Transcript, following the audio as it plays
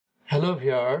Hello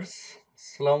viewers,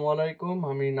 আসসালামু আলাইকুম।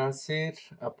 আমি নাসির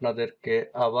আপনাদেরকে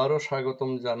আবারও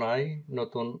স্বাগতম জানাই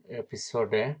নতুন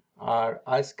এপিসোডে। আর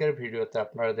আজকের ভিডিওতে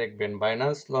আপনারা দেখবেন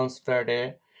বাইন্যান্স লঞ্চপ্যাডে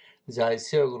যে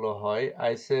আইসিও গুলো হয়,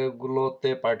 আইসিও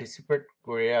গুলোতে পার্টিসিপেট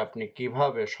করে আপনি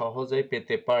কিভাবে সহজেই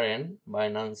পেতে পারেন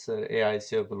বাইন্যান্সের এই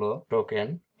আইসিও গুলো টোকেন,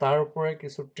 তার উপরে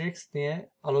কিছু ট্রিক্স নিয়ে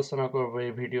আলোচনা করব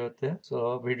এই ভিডিওতে। সো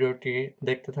ভিডিওটি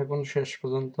দেখতে থাকুন শেষ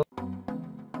পর্যন্ত।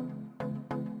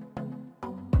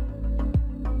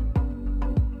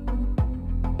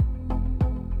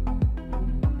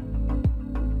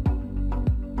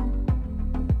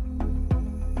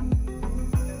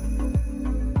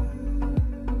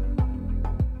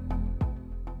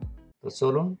 তো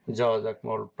চলুন যাওয়া যাক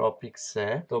মূল টপিকসে।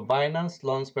 তো বাইন্যান্স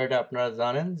লঞ্চপ্যাডে আপনারা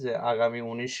জানেন যে আগামী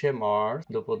 19শে মার্চ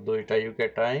দুপুর 2টা ইউকে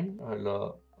টাইম হলো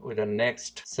উইথ দ্য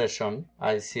নেক্সট সেশন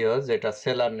আইসিও, যেটা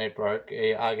সেলার নেটওয়ার্ক।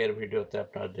 এই আগের ভিডিওতে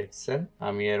আপনারা দেখছেন,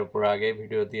 আমি এর উপর আগে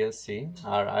ভিডিও দিয়েছি।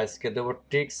 আর আজকে দেব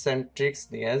ট্রিক্স অ্যান্ড ট্রিক্স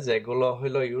নিয়ে, যেগুলো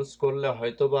হলো ইউজ করলে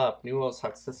হয়তোবা আপনিও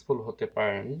সাকসেসফুল হতে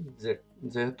পারেন।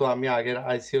 যেহেতু আমি আগের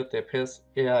আইসিওতে ফেস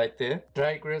এআইতে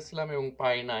ট্রাই করেছিলাম এবং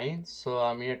পাই নাই, সো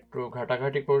আমি একটু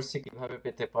ঘাটাঘাটি করছি কিভাবে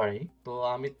পেতে পারি। তো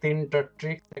আমি 3টা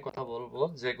ট্রিক্স নিয়ে কথা বলবো,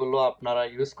 যেগুলো আপনারা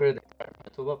ইউজ করে দেখতে পারেন,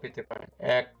 হয়তোবা পেতে পারেন।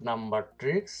 1 নাম্বার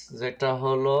ট্রিক্স, যেটা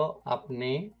হলো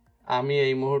আমি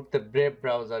এই মুহূর্তে ব্রেভ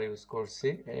ব্রাউজার ইউজ করছি।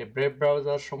 এই ব্রেভ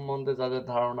ব্রাউজার সম্বন্ধে যাদের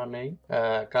ধারণা নেই,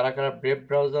 কারা কারা ব্রেভ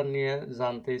ব্রাউজার নিয়ে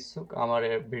জানতে ইচ্ছুক, আমার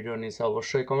এই ভিডিও নিচে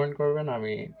অবশ্যই কমেন্ট করবেন।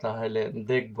 আমি তাহলে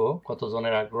দেখব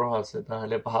কতজনের আগ্রহ আছে,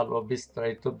 তাহলে ভালো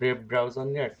বিস্তারিত ব্রেভ ব্রাউজার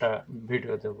নিয়ে একটা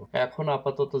ভিডিও দেব। এখন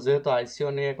আপাতত যেহেতু আইসিও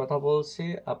নিয়ে কথা বলছি,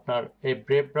 আপনার এই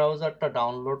ব্রেভ ব্রাউজারটা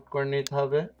ডাউনলোড করে নিতে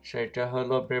হবে। সেটা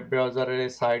হলো ব্রেভ ব্রাউজারের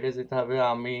এই সাইডে যেতে হবে।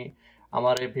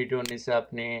 আমার এই ভিডিওর নিচে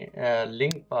আপনি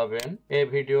লিংক পাবেন। এই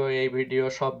ভিডিও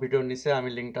সব ভিডিওর নিচে আমি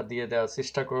লিংকটা দিয়ে দেওয়ার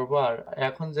চেষ্টা করব। আর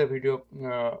এখন যে ভিডিও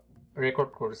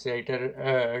রেকর্ড করছি, এইটার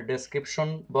ডেসক্রিপশন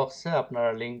বক্সে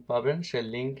আপনারা লিংক পাবেন। সেই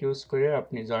লিংক ইউজ করে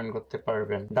আপনি জয়েন করতে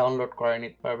পারবেন, ডাউনলোড করে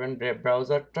নিতে পারবেন ব্রেভ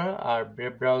ব্রাউজারটা। আর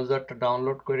ব্রেভ ব্রাউজারটা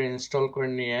ডাউনলোড করে ইনস্টল করে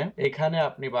নিয়ে এখানে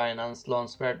আপনি বাইন্যান্স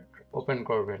লঞ্চপ্যাড ওপেন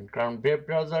করবেন। কারণ ব্রেভ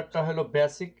ব্রাউজারটা হলো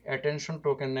বেসিক অ্যাটেনশন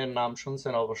টোকেনের নাম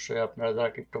শুনছেন অবশ্যই আপনারা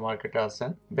যারা ক্রিপ্টো মার্কেটে আছেন।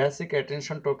 বেসিক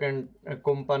অ্যাটেনশন টোকেন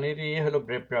কোম্পানিরই হলো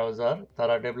ব্রেভ ব্রাউজার।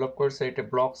 তারা ডেভেলপ করছে এটা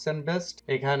ব্লকচেন বেসড।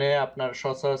 এখানে আপনার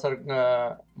সচরাচর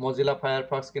মজিলা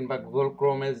ফায়ারফক্স কিংবা গুগল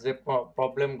ক্রোমের যে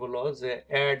প্রবলেমগুলো, যে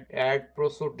অ্যাড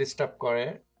প্রচুর ডিস্টার্ব করে,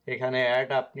 এখানে অ্যাড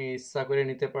আপনি ইচ্ছা করে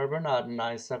নিতে পারবেন, আর না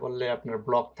ইচ্ছা করলে আপনার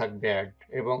ব্লক থাকবে অ্যাড।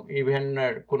 এবং ইভেন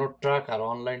কোনো ট্র্যাকার,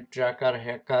 অনলাইন ট্র্যাকার,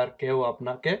 হ্যাকার কেউ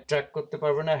আপনাকে ট্র্যাক করতে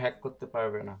পারবে না, হ্যাক করতে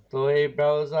পারবে না। তো এই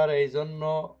ব্রাউজার এই জন্য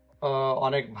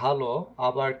অনেক ভালো।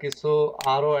 আবার কিছু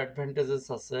আরো অ্যাডভান্টেজেস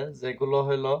আছে, যেগুলো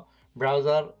হলো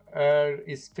ব্রাউজার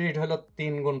স্পিড হলো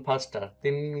 3 গুণ ফাস্টার।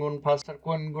 3 গুণ ফাস্টার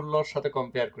কোনগুলোর সাথে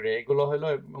কম্পেয়ার করে? এগুলো হলো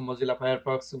Mozilla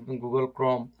Firefox, Google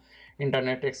Chrome,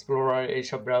 internet explorer,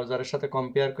 এইসব ব্রাউজারের সাথে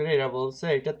কম্পেয়ার করে এরা বলছে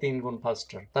এটা 3 গুণ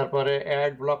ফাস্টার। তারপরে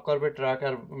অ্যাড ব্লক করবে,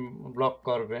 ট্র্যাকার ব্লক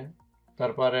করবে।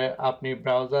 তারপরে আপনি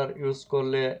ব্রাউজার ইউজ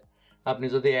করলে, আপনি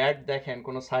যদি অ্যাড দেখেন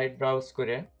কোনো সাইট ব্রাউজ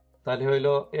করে, তাহলে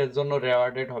হইলো এর জন্য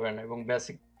রেওয়ার্ডেড হবেন এবং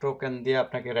বেসিক টোকেন দিয়ে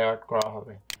আপনাকে রেওয়ার্ড করা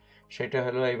হবে। সেটা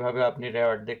হলো এইভাবে আপনি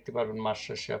রেওয়ার্ড দেখতে পারবেন, মাস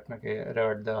শেষে আপনাকে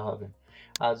রেওয়ার্ড দেওয়া হবে।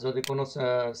 আর যদি কোনো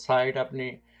সাইট আপনি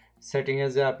সেটিংয়ে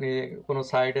যে আপনি কোনো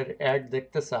সাইটের অ্যাড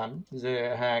দেখতে চান, যে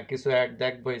হ্যাঁ কিছু অ্যাড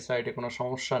দেখবো এই সাইটে, কোনো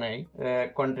সমস্যা নেই,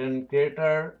 কন্টেন্ট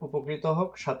ক্রিয়েটার উপকৃত হোক,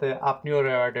 সাথে আপনিও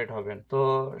রেওয়ার্ডেড হবেন, তো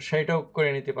সেইটাও করে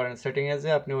নিতে পারেন। সেটিংয়ে যে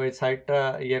আপনি ওই সাইটটা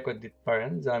করে দিতে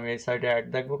পারেন যে আমি এই সাইটে অ্যাড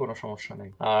দেখবো, কোনো সমস্যা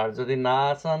নেই। আর যদি না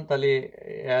চান তাহলে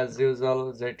অ্যাজ ইউজুয়াল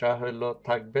যেটা হলো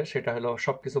থাকবে, সেটা হলো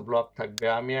সবকিছু ব্লক থাকবে।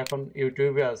 আমি এখন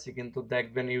ইউটিউবে আছি, কিন্তু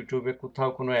দেখবেন ইউটিউবে কোথাও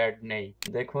কোনো অ্যাড নেই।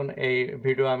 দেখুন এই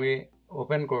ভিডিও আমি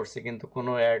ওপেন করছি, কিন্তু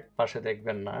কোনো অ্যাড পাশে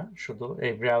দেখবেন না, শুধু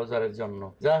এই ব্রাউজারের জন্য।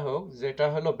 যাই হোক, যেটা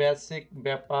হলো বেসিক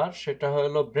ব্যাপার, সেটা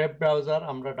হলো ব্রেভ ব্রাউজার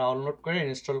আমরা ডাউনলোড করে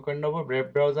ইনস্টল করে নেবো। ব্রেভ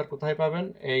ব্রাউজার কোথায় পাবেন?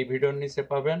 এই ভিডিওর নিচে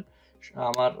পাবেন।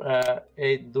 আমার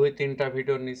এই 2-3টা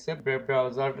ভিডিওর নিচে ব্রেভ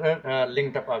ব্রাউজারের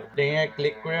লিঙ্কটা পাবেন। লিঙ্কে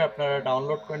ক্লিক করে আপনারা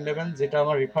ডাউনলোড করে নেবেন, যেটা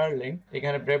আমার রিফার লিঙ্ক।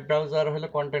 এখানে ব্রেভ ব্রাউজার হলো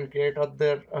কন্টেন্ট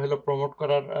ক্রিয়েটরদের হলো প্রমোট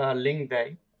করার লিঙ্ক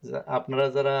দেয়। আপনারা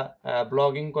যারা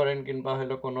ব্লগিং করেন কিংবা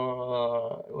হলো কোনো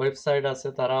ওয়েবসাইট আছে,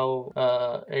 তারাও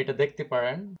এইটা দেখতে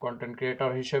পারেন। কন্টেন্ট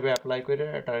ক্রিয়েটর হিসেবে অ্যাপ্লাই করে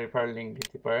একটা রিফার লিঙ্ক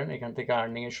দিতে পারেন। এখান থেকে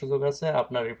আর্নিং এর সুযোগ আছে।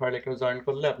 আপনার রিফার লিঙ্কে জয়েন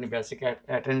করলে আপনি বেসিক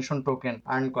অ্যাটেনশন টোকেন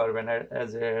আর্ন করবেন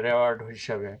এজ এ রেওয়ার্ড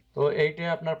হিসেবে। তো এইটাই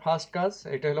আপনার ফার্স্ট কাজ,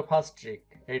 এটা হলো ফার্স্ট ট্রিক।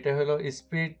 এটা হলো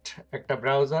স্পিড একটা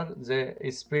ব্রাউজার, যে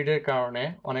স্পিডের কারণে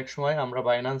অনেক সময় আমরা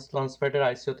বাইন্যান্স লঞ্চপ্যাডের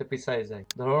আইসিওতে পিছাই যাই।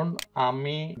 ধরুন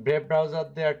আমি ব্রেভ ব্রাউজার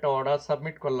দিয়ে একটা অর্ডার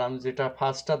সাবমিট করলাম যেটা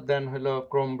ফাস্টার দেন হলো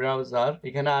ক্রোম ব্রাউজার।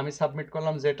 এখানে আমি সাবমিট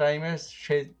করলাম যে টাইমে,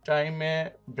 সেই টাইমে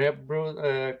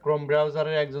ক্রোম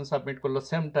ব্রাউজারের একজন সাবমিট করলো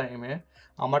সেম টাইমে,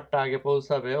 আমারটা আগে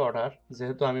পৌঁছাবে অর্ডার,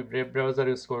 যেহেতু আমি ব্রেভ ব্রাউজার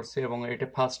ইউজ করছি এবং এটা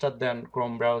ফাস্টার দেন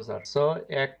ক্রোম ব্রাউজার। সো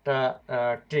একটা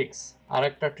ট্রিক্স। আর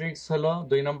একটা ট্রিক্স হলো,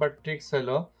 2 নম্বর ট্রিক্স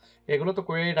হলো, এগুলো তো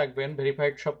করেই রাখবেন,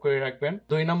 ভেরিফাইড সব করে রাখবেন।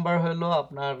 2 নম্বর হলো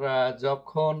আপনার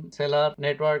যখন সেলার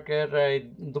নেটওয়ার্কের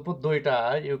দুপুর 2টা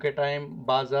ইউকে টাইম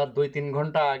বাজার 2-3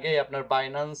 ঘন্টা আগে আপনার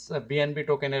বাইন্যান্স বিএনবি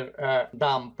টোকেনের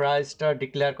দাম প্রাইসটা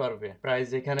ডিক্লেয়ার করবে। প্রাইস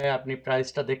এখানে আপনি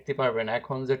প্রাইসটা দেখতে পারবেন,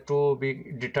 এখন যে টু বি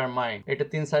ডিটারমাইন, এটা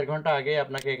 3-4 ঘন্টা আগে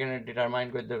আপনাকে এখানে ডিটারমাইন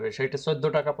করে দেবে। সেটা 14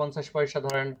 টাকা 50 পয়সা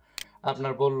ধরেন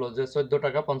আপনার বললো যে 14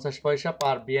 টাকা 50 পয়সা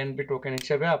পার বিএনবি টোকেন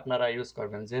হিসেবে আপনারা ইউজ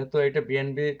করবেন, যেহেতু এটা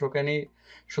বিএনবি টোকেনই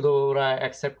শুধু ওরা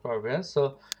অ্যাকসেপ্ট করবে। সো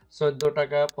 14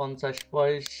 টাকা 50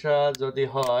 পয়সা যদি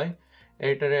হয়,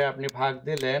 এইটারে আপনি ভাগ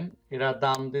দিলেন, এরা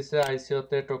দাম দিছে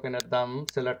আইসিওতে টোকেনের দাম,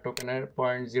 সেলার টোকেনের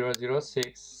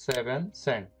 0.0067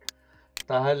 সেন্ট,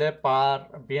 তাহলে পার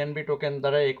বিএনবি টোকেন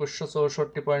দ্বারা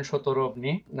 2164.17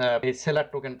 আপনি এই সেলার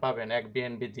টোকেন পাবেন এক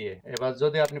বিএনবি দিয়ে। এবার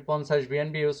যদি আপনি 50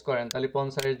 বিএনবি ইউজ করেন, তাহলে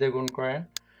 50 দিয়ে গুণ করেন,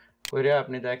 করে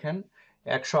আপনি দেখেন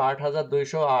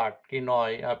 108,208 কি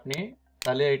 9 আপনি,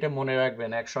 তাহলে এটা মনে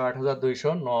রাখবেন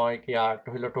 108,209 কি 8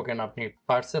 হইলো টোকেন আপনি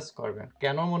পারচেস করবেন।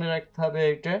 কেন মনে রাখতে হবে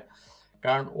এইটা?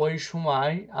 কারণ ওই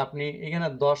সময় আপনি এখানে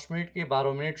 10 মিনিট কি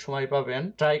 12 মিনিট সময় পাবেন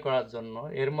ট্রাই করার জন্য।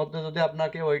 এর মধ্যে যদি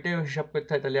আপনাকে ওইটাই হিসাব করতে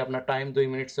হয়, তাহলে আপনার টাইম 2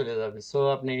 মিনিট চলে যাবে। সো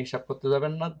আপনি হিসাব করতে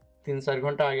যাবেন না, 3-4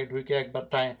 ঘন্টা আগে ঢুকে একবার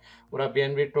টাইম, ওরা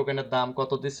বিএনবি টোকেনের দাম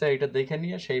কত দিচ্ছে এটা দেখে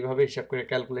নিয়ে সেইভাবে হিসাব করে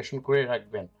ক্যালকুলেশন করে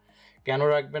রাখবেন। কেন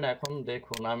রাখবেন এখন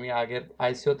দেখুন, আমি আগের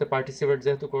আইসিওতে পার্টিসিপেট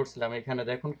যেহেতু করছিলাম, এখানে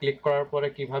দেখুন ক্লিক করার পরে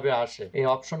কিভাবে আসে। এই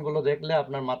অপশনগুলো দেখলে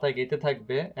আপনার মাথায় গেঁথে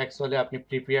থাকবে, অ্যাকচুয়ালি আপনি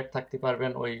প্রিপেয়ার থাকতে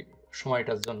পারবেন ওই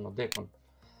সময়টার জন্য। দেখুন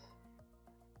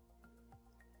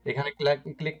এখানে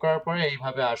ক্লিক করার পরে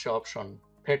এইভাবে আসে অপশন।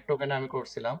 ফেড টোকেনে আমি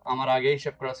করছিলাম, আমার আগে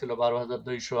হিসাব করা ছিল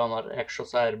 12,200, আমার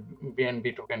 104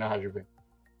 বিএনবি টোকেনে আসবে।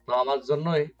 তো আমার জন্য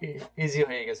ইজি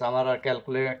হয়ে গেছে, আমার আর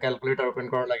ক্যালকুলেটর ওপেন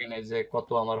করা লাগে না যে কত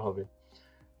আমার হবে।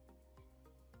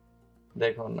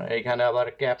 দেখুন এইখানে আবার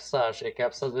ক্যাপসা আসে,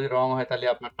 ক্যাপসা যদি রং হয় তাহলে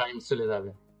আপনার টাইম চলে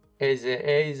যাবে।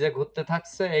 এই যে ঘুরতে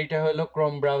থাকছে, এইটা হলো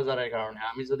ক্রোম ব্রাউজারের কারণে।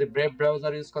 আমি যদি ব্রেভ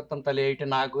ব্রাউজার ইউজ করতাম, তাহলে এইটা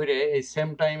না ঘুরে এই সেম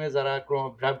টাইমে যারা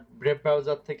ব্রেভ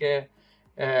ব্রাউজার থেকে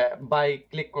বাই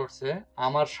ক্লিক করছে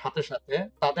আমার সাথে সাথে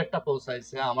তাদেরটা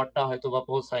পৌঁছাইছে, আমারটা হয়তো বা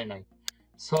পৌঁছায় নাই।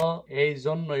 সো এই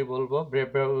জন্যই বলবো ব্রেভ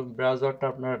ব্রাউজারটা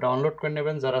আপনারা ডাউনলোড করে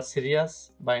নেবেন যারা সিরিয়াস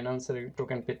বাইন্যান্সের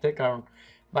টোকেন পেতে। কারণ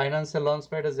বাইন্যান্সের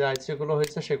লঞ্চপ্যাডে যে আইসিও গুলো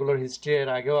হয়েছে সেগুলোর হিস্ট্রি এর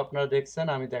আগেও আপনারা দেখছেন,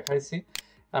 আমি দেখাইছি।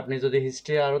 আপনি যদি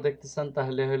হিস্ট্রি আরো দেখতে চান,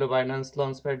 তাহলে হলো বাইন্যান্স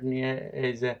লঞ্চপ্যাড নিয়ে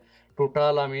এই যে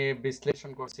টোটাল আমি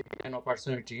বিশ্লেষণ করছি হিডেন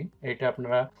অপরচুনিটি, এইটা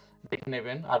আপনারা দেখে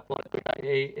নেবেন। আর পরে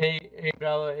এই এই এই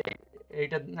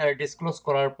এইটা ডিসক্লোজ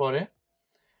করার পরে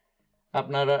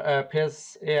আপনার ফেস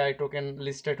এআই টোকেন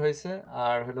লিস্টেড হয়েছে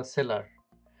আর হলো সেলার।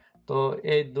 তো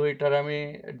এই দুইটার আমি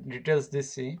ডিটেলস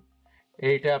দিচ্ছি,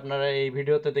 এইটা আপনারা এই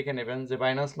ভিডিওতে দেখে নেবেন যে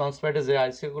বাইন্যান্স লঞ্চপ্যাডে যে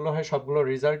আইসিও গুলো হয় সবগুলোর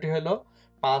রেজাল্টই হলো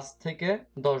 5 থেকে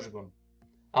 10 গুণ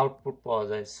আউটপুট পাওয়া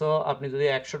যায়। সো আপনি যদি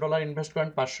 $100 ইনভেস্ট করেন,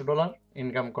 $500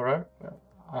 ইনকাম করার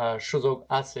সুযোগ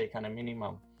আছে এখানে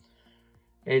মিনিমাম।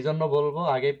 এই জন্য বলবো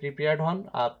আগে প্রিপেয়ার্ড হন।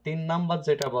 আর 3 নাম্বার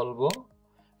যেটা বলবো,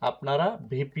 আপনারা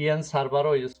ভিপিএন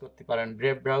সার্ভারও ইউজ করতে পারেন।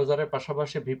 ব্রেভ ব্রাউজারের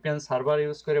পাশাপাশি ভিপিএন সার্ভার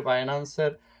ইউজ করে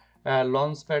বাইন্যান্সের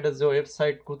লঞ্চপ্যাডের যে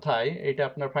ওয়েবসাইট কোথায় এটা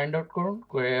আপনার ফাইন্ড আউট করুন,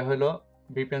 করে হলো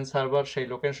ভিপিএন সার্ভার সেই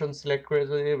লোকেশন সিলেক্ট করে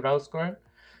যদি ব্রাউজ করেন,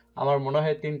 আমার মনে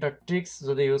হয় 3টা ট্রিক্স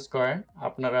যদি ইউজ করেন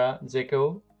আপনারা যে কেউ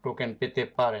টোকেন পেতে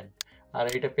পারেন। আর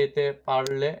এটা পেতে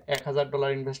পারলে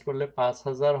 $1,000 ইনভেস্ট করলে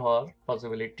 5,000 হওয়ার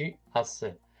পসিবিলিটি আছে।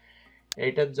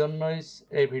 এইটার জন্যই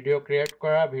এই ভিডিও ক্রিয়েট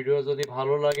করা। ভিডিও যদি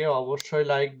ভালো লাগে অবশ্যই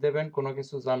লাইক দেবেন, কোনো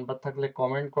কিছু জানবার থাকলে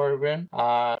কমেন্ট করবেন।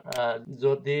 আর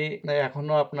যদি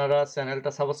এখনো আপনারা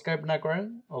চ্যানেলটা সাবস্ক্রাইব না করেন,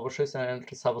 অবশ্যই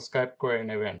চ্যানেলটা সাবস্ক্রাইব করে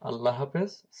নেবেন। আল্লাহ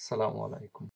হাফেজ, আসসালামু আলাইকুম।